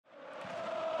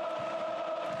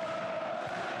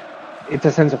it's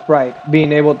a sense of pride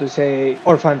being able to say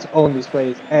our fans own this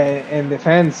place, and the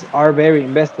fans are very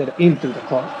invested into the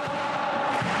club.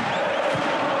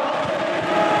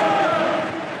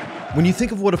 When you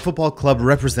think of what a football club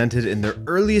represented in their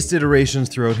earliest iterations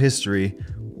throughout history,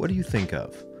 what do you think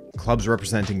of? Clubs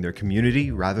representing their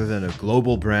community rather than a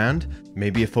global brand?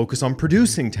 Maybe a focus on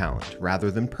producing talent rather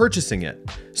than purchasing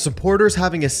it? Supporters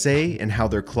having a say in how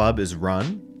their club is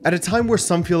run? At a time where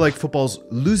some feel like football's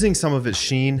losing some of its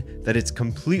sheen, that it's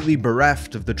completely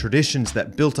bereft of the traditions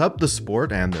that built up the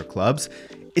sport and their clubs,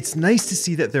 it's nice to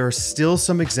see that there are still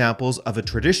some examples of a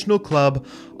traditional club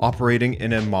operating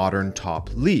in a modern top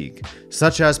league,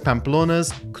 such as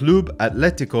Pamplona's Club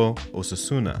Atlético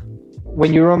Osasuna.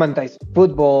 When you romanticize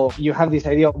football, you have this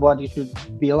idea of what it should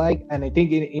be like, and I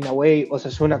think in a way,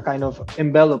 Osasuna kind of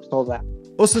envelops all that.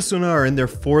 Osasuna are in their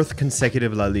 4th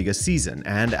consecutive La Liga season,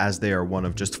 and as they are one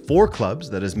of just 4 clubs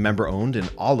that is member-owned in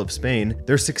all of Spain,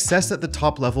 their success at the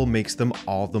top level makes them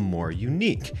all the more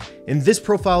unique. In this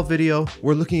profile video,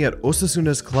 we're looking at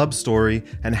Osasuna's club story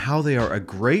and how they are a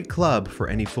great club for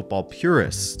any football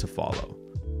purists to follow.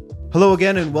 Hello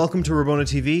again and welcome to Rabona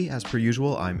TV. As per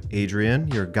usual, I'm Adrian,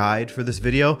 your guide for this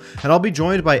video, and I'll be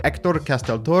joined by Hector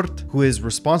Casteltort, who is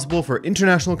responsible for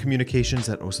international communications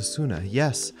at Osasuna.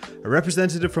 Yes, a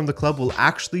representative from the club will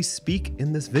actually speak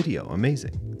in this video.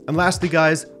 Amazing. And lastly,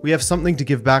 guys, we have something to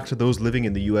give back to those living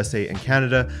in the USA and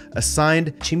Canada, a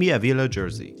signed Chimi Avila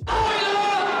jersey.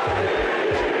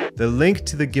 The link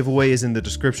to the giveaway is in the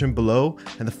description below,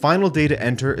 and the final day to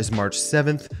enter is March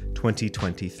 7th,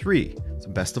 2023. So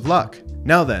best of luck.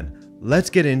 Now then, let's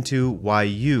get into why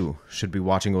you should be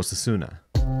watching Osasuna.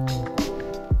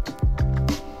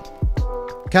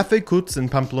 Café Cuts in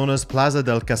Pamplona's Plaza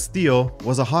del Castillo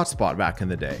was a hotspot back in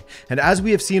the day, and as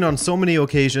we have seen on so many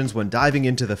occasions when diving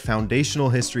into the foundational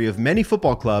history of many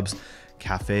football clubs,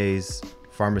 cafes,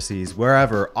 pharmacies,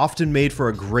 wherever, often made for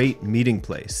a great meeting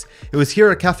place. It was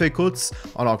here at Café Cuts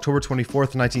on October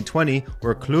 24th, 1920,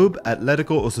 where Club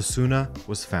Atlético Osasuna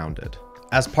was founded.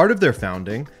 As part of their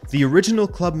founding, the original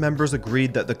club members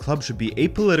agreed that the club should be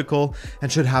apolitical and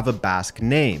should have a Basque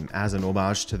name as an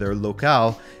homage to their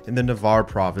locale in the Navarre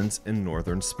province in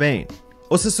northern Spain.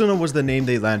 Osasuna was the name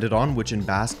they landed on, which in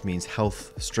Basque means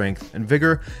health, strength, and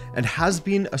vigor, and has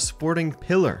been a sporting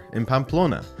pillar in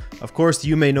Pamplona. Of course,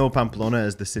 you may know Pamplona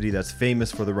as the city that's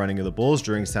famous for the running of the bulls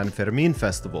during San Fermin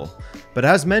festival. But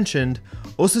as mentioned,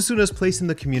 Osasuna's place in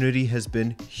the community has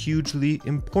been hugely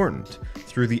important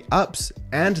through the ups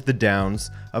and the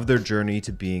downs of their journey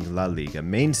to being La Liga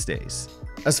mainstays.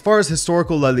 As far as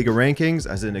historical La Liga rankings,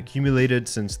 as in accumulated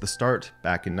since the start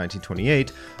back in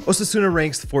 1928, Osasuna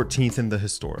ranks 14th in the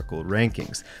historical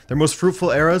rankings. Their most fruitful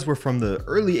eras were from the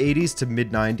early 80s to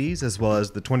mid-90s, as well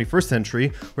as the 21st century,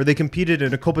 where they competed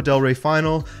in a Copa del Rey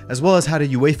final, as well as had a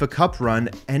UEFA Cup run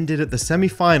ended at the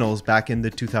semi-finals back in the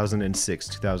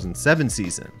 2006-2007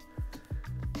 season.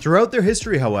 Throughout their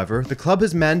history, however, the club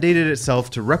has mandated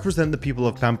itself to represent the people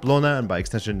of Pamplona and by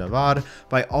extension Navarre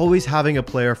by always having a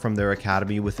player from their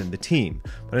academy within the team.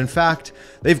 But in fact,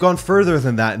 they've gone further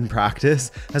than that in practice,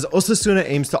 as Osasuna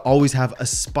aims to always have a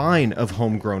spine of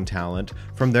homegrown talent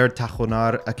from their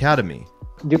Tajonar academy.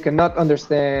 You cannot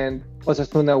understand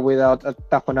Osasuna without a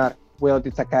Tajonar, without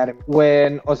its academy.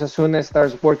 When Osasuna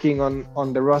starts working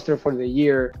on the roster for the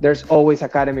year, there's always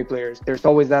academy players. There's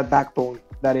always that backbone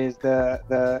that is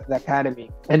the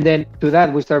academy. And then to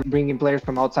that, we start bringing players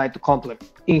from outside to complement.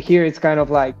 In here, it's kind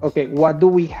of like, okay, what do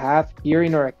we have here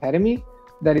in our academy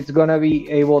that it's gonna be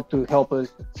able to help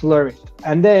us flourish?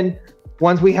 And then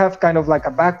once we have kind of like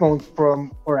a backbone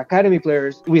from our academy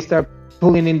players, we start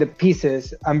pulling in the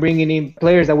pieces and bringing in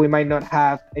players that we might not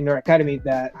have in our academy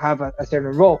that have a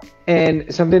certain role.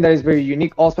 And something that is very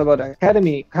unique also about the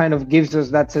academy kind of gives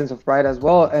us that sense of pride as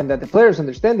well, and that the players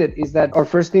understand it, is that our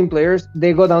first team players,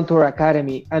 they go down to our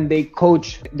academy and they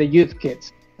coach the youth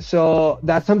kids. So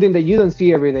that's something that you don't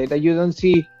see every day, that you don't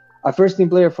see a first team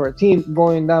player for a team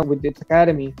going down with its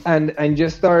academy and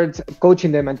just starts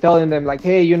coaching them and telling them like,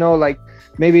 hey, you know, like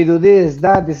maybe do this,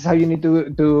 that, this is how you need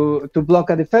to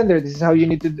block a defender, this is how you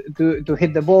need to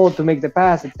hit the ball, to make the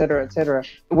pass, etc., etc.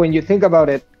 When you think about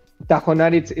it,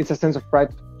 Tajonar, it's a sense of pride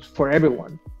for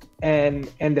everyone. And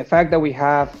the fact that we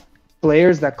have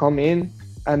players that come in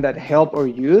and that help our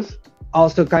youth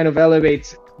also kind of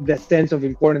elevates the sense of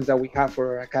importance that we have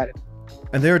for our academy.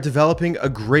 And they are developing a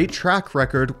great track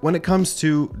record when it comes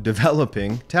to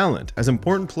developing talent, as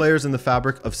important players in the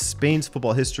fabric of Spain's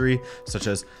football history, such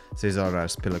as Cesar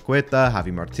Azpilicueta,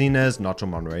 Javi Martinez, Nacho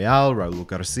Monreal, Raul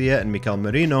Garcia, and Mikel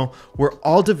Merino, were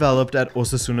all developed at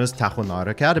Osasuna's Tajonar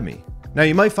Academy. Now,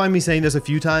 you might find me saying this a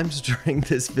few times during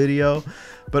this video,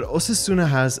 but Osasuna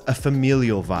has a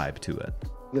familial vibe to it.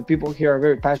 The people here are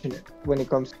very passionate when it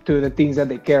comes to the things that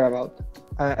they care about.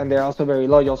 And they're also very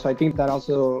loyal. So I think that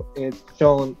also is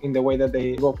shown in the way that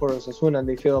they go for Osasuna and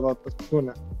they feel about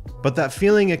Osasuna. But that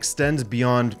feeling extends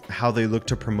beyond how they look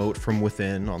to promote from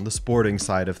within on the sporting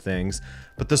side of things.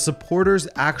 But the supporters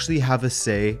actually have a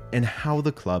say in how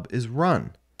the club is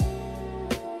run.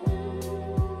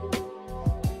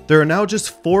 There are now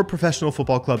just 4 professional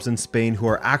football clubs in Spain who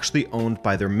are actually owned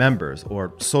by their members,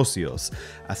 or socios: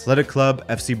 Athletic Club,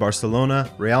 FC Barcelona,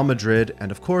 Real Madrid,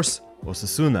 and of course,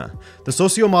 Osasuna. The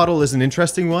socio model is an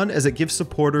interesting one as it gives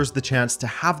supporters the chance to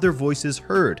have their voices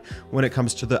heard when it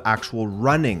comes to the actual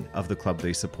running of the club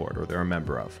they support or they're a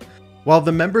member of. While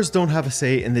the members don't have a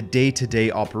say in the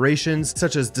day-to-day operations,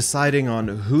 such as deciding on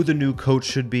who the new coach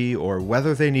should be or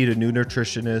whether they need a new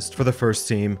nutritionist for the first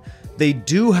team, they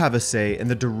do have a say in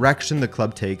the direction the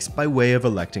club takes by way of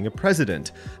electing a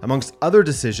president, amongst other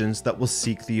decisions that will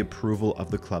seek the approval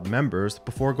of the club members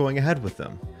before going ahead with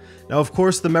them. Now, of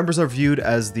course, the members are viewed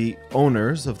as the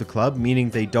owners of the club, meaning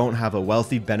they don't have a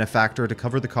wealthy benefactor to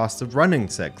cover the costs of running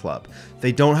said club.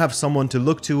 They don't have someone to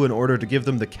look to in order to give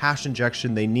them the cash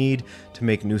injection they need to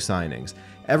make new signings.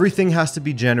 Everything has to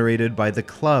be generated by the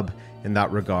club in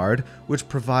that regard, which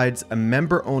provides a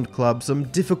member-owned club some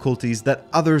difficulties that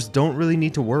others don't really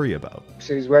need to worry about.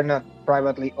 Since we're not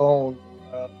privately owned,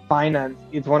 finance,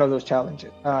 it's one of those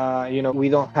challenges. We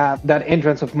don't have that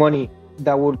entrance of money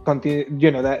that would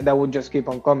continue, that would just keep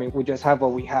on coming. We just have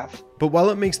what we have. But while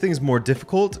it makes things more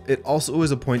difficult, it also is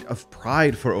a point of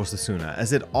pride for Osasuna,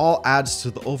 as it all adds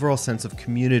to the overall sense of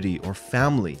community or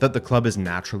family that the club is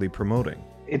naturally promoting.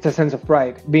 It's a sense of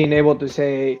pride, being able to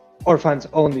say our fans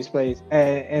own this place,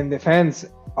 and the fans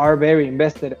are very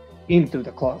invested into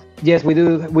the club. Yes, we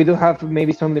do have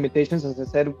maybe some limitations, as I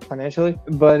said, financially,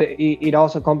 but it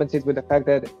also compensates with the fact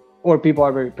that our people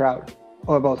are very proud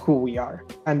about who we are,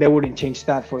 and they wouldn't change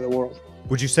that for the world.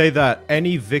 Would you say that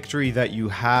any victory that you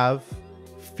have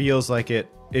feels like it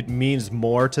means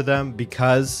more to them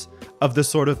because of the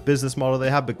sort of business model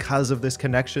they have, because of this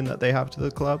connection that they have to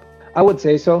the club? I would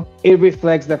say so. It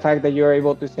reflects the fact that you're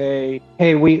able to say,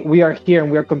 hey, we are here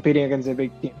and we are competing against the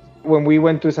big teams. When we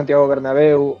went to Santiago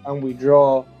Bernabeu and we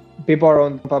draw, people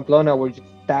around Pamplona were just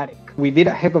static. We did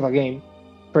a heck of a game.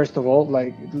 First of all,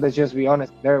 let's just be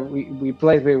honest, there we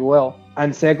played very well.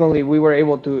 And secondly, we were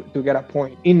able to get a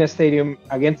point in the stadium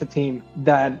against a team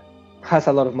that has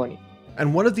a lot of money.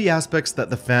 And one of the aspects that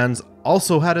the fans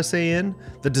also had a say in,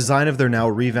 the design of their now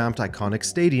revamped iconic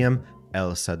stadium,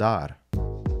 El Sadar.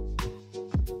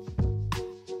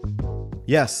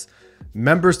 Yes,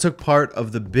 members took part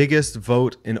of the biggest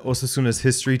vote in Osasuna's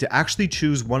history to actually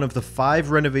choose one of the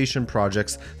 5 renovation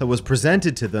projects that was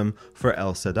presented to them for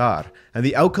El Sadar, and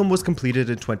the outcome was completed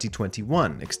in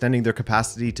 2021, extending their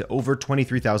capacity to over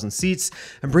 23,000 seats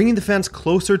and bringing the fans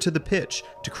closer to the pitch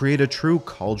to create a true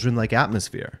cauldron-like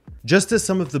atmosphere. Just as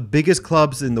some of the biggest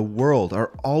clubs in the world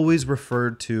are always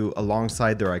referred to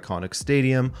alongside their iconic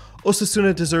stadium,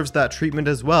 Osasuna deserves that treatment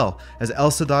as well, as El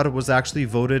Sadar was actually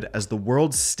voted as the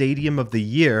World Stadium of the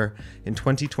Year in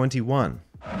 2021.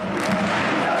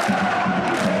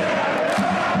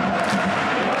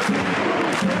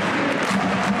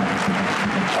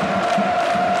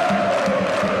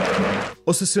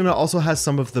 Osasuna also has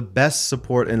some of the best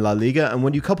support in La Liga, and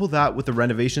when you couple that with the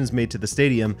renovations made to the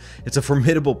stadium, it's a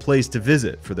formidable place to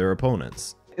visit for their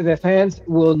opponents. The fans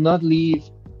will not leave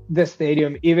the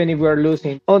stadium even if we're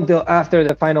losing until after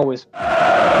the final whistle.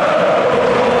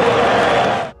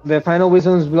 The final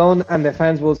whistle is blown and the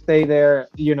fans will stay there,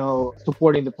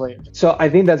 supporting the players. So I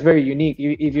think that's very unique.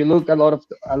 If you look a lot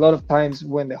of times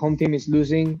when the home team is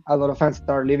losing, a lot of fans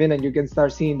start leaving, and you can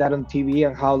start seeing that on TV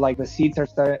and how the seats are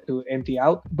starting to empty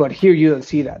out. But here you don't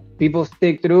see that. People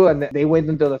stick through and they wait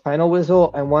until the final whistle,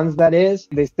 and once that is,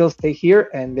 they still stay here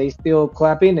and they still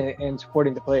clapping and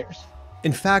supporting the players.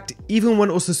 In fact, even when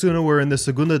Osasuna were in the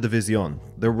Segunda División,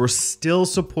 there were still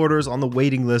supporters on the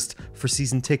waiting list for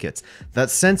season tickets.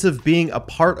 That sense of being a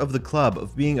part of the club,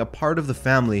 of being a part of the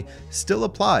family, still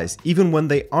applies, even when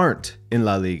they aren't in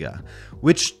La Liga,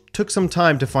 which took some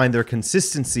time to find their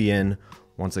consistency in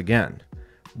once again.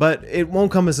 But it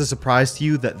won't come as a surprise to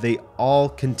you that they all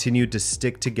continued to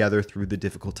stick together through the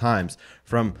difficult times,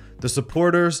 from the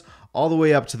supporters all the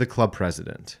way up to the club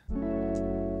president.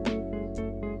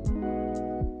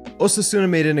 Osasuna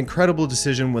made an incredible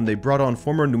decision when they brought on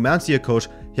former Numancia coach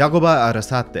Jagoba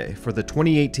Arrasate for the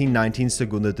 2018-19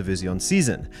 Segunda División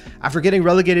season. After getting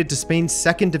relegated to Spain's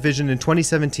second division in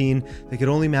 2017, they could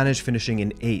only manage finishing in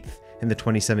 8th. in the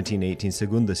 2017-18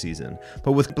 Segunda season.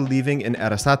 But with believing in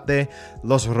Arrasate,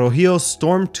 Los Rojillos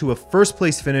stormed to a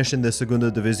first-place finish in the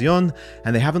Segunda División,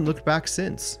 and they haven't looked back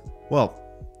since. Well,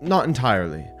 not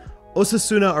entirely.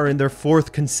 Osasuna are in their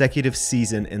 4th consecutive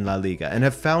season in La Liga and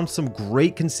have found some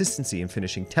great consistency in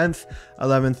finishing 10th,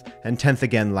 11th, and 10th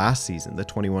again last season, the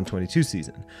 21-22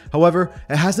 season. However,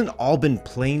 it hasn't all been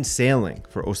plain sailing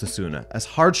for Osasuna, as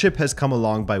hardship has come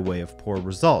along by way of poor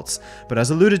results, but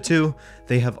as alluded to,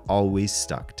 they have always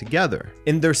stuck together.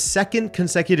 In their 2nd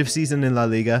consecutive season in La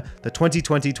Liga, the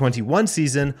 2020-21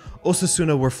 season,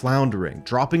 Osasuna were floundering,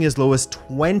 dropping as low as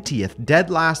 20th, dead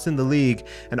last in the league,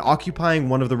 and occupying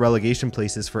one of the relegation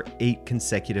places for 8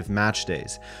 consecutive match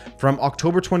days. From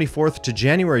October 24th to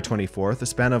January 24th, a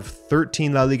span of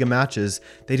 13 La Liga matches,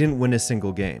 they didn't win a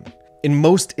single game. In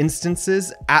most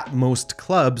instances, at most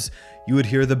clubs, you would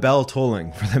hear the bell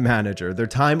tolling for the manager, their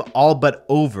time all but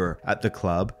over at the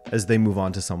club as they move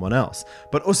on to someone else.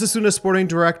 But Osasuna sporting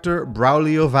director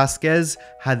Braulio Vázquez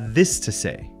had this to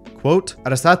say, quote,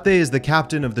 "Arrasate is the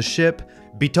captain of the ship,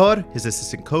 Vitor, his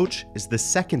assistant coach, is the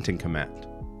second in command.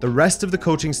 The rest of the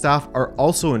coaching staff are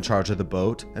also in charge of the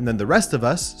boat, and then the rest of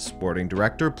us, sporting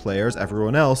director, players,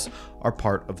 everyone else, are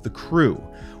part of the crew.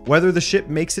 Whether the ship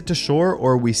makes it to shore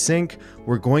or we sink,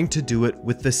 we're going to do it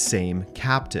with the same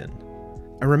captain."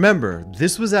 And remember,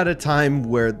 this was at a time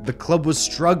where the club was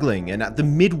struggling and at the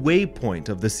midway point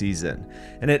of the season,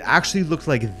 and it actually looked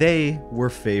like they were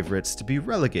favorites to be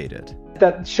relegated.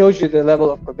 That shows you the level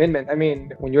of commitment. I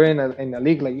mean, when you're in a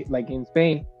league like in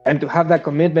Spain, and to have that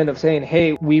commitment of saying,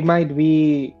 hey, we might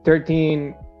be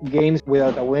 13 games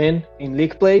without a win in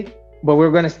league play, but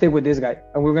we're going to stick with this guy,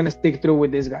 and we're going to stick through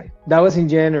with this guy. That was in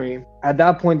January. At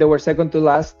that point, they were second to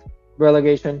last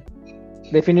relegation.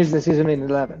 They finished the season in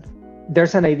 11th.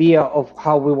 There's an idea of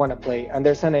how we want to play, and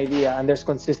there's an idea, and there's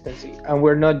consistency, and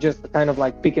we're not just kind of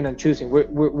like picking and choosing.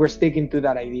 We're sticking to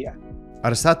that idea.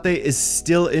 Arrasate is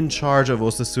still in charge of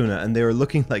Osasuna, and they are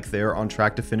looking like they're on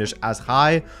track to finish as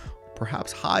high,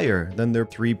 perhaps higher, than their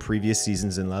 3 previous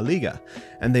seasons in La Liga.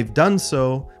 And they've done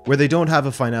so where they don't have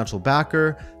a financial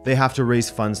backer, they have to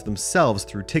raise funds themselves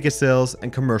through ticket sales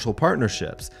and commercial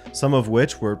partnerships, some of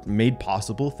which were made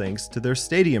possible thanks to their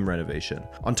stadium renovation.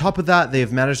 On top of that, they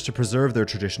have managed to preserve their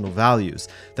traditional values.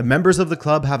 The members of the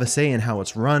club have a say in how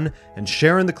it's run and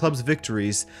share in the club's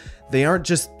victories. They aren't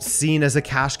just seen as a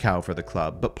cash cow for the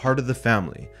club, but part of the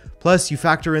family. Plus, you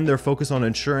factor in their focus on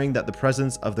ensuring that the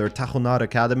presence of their Tajonar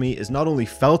Academy is not only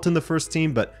felt in the first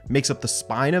team, but makes up the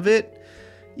spine of it.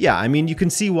 Yeah, I mean, you can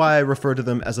see why I refer to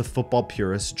them as a football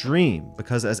purist's dream,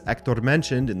 because as Hector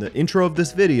mentioned in the intro of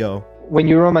this video, when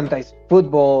you romanticize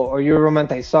football or you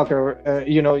romanticize soccer,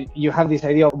 you have this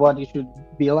idea of what it should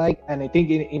be like. And I think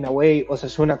in a way,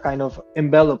 Osasuna kind of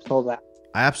envelops all that.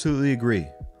 I absolutely agree,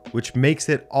 which makes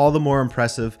it all the more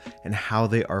impressive in how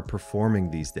they are performing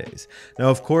these days. Now,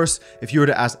 of course, if you were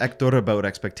to ask Hector about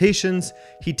expectations,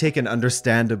 he'd take an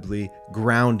understandably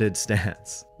grounded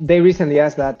stance. They recently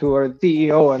asked that to our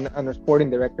CEO and our sporting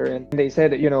director, and they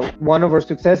said, one of our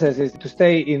successes is to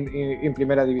stay in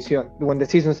Primera División. When the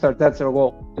season starts, that's our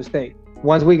goal, to stay.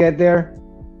 Once we get there,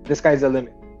 the sky's the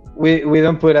limit. We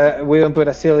don't put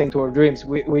a ceiling to our dreams.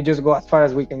 We just go as far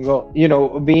as we can go.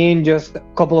 Being just a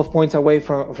couple of points away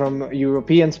from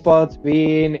European spots,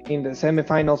 being in the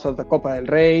semifinals of the Copa del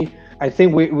Rey, I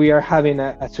think we are having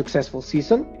a successful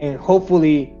season, and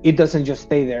hopefully it doesn't just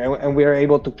stay there, and we are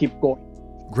able to keep going.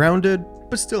 Grounded,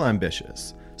 but still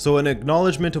ambitious. So an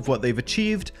acknowledgement of what they've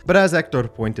achieved, but as Hector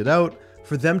pointed out,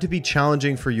 for them to be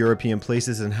challenging for European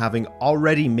places and having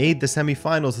already made the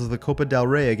semifinals of the Copa del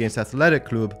Rey against Athletic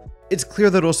Club, it's clear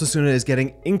that Osasuna is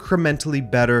getting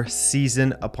incrementally better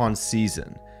season upon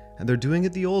season. And they're doing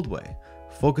it the old way,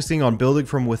 focusing on building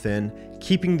from within,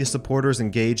 keeping the supporters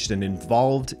engaged and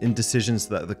involved in decisions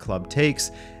that the club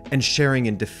takes, and sharing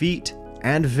in defeat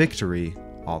and victory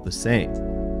all the same.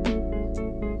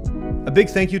 A big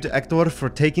thank you to Hector for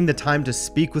taking the time to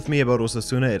speak with me about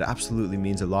Osasuna. It absolutely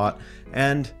means a lot,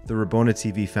 and the Rabona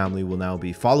TV family will now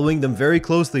be following them very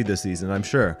closely this season, I'm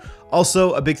sure.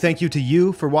 Also, a big thank you to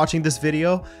you for watching this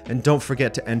video, and don't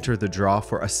forget to enter the draw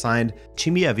for a signed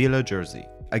Chimiavila jersey.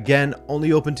 Again,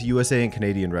 only open to USA and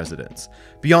Canadian residents.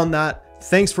 Beyond that,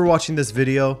 thanks for watching this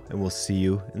video, and we'll see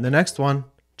you in the next one.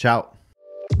 Ciao.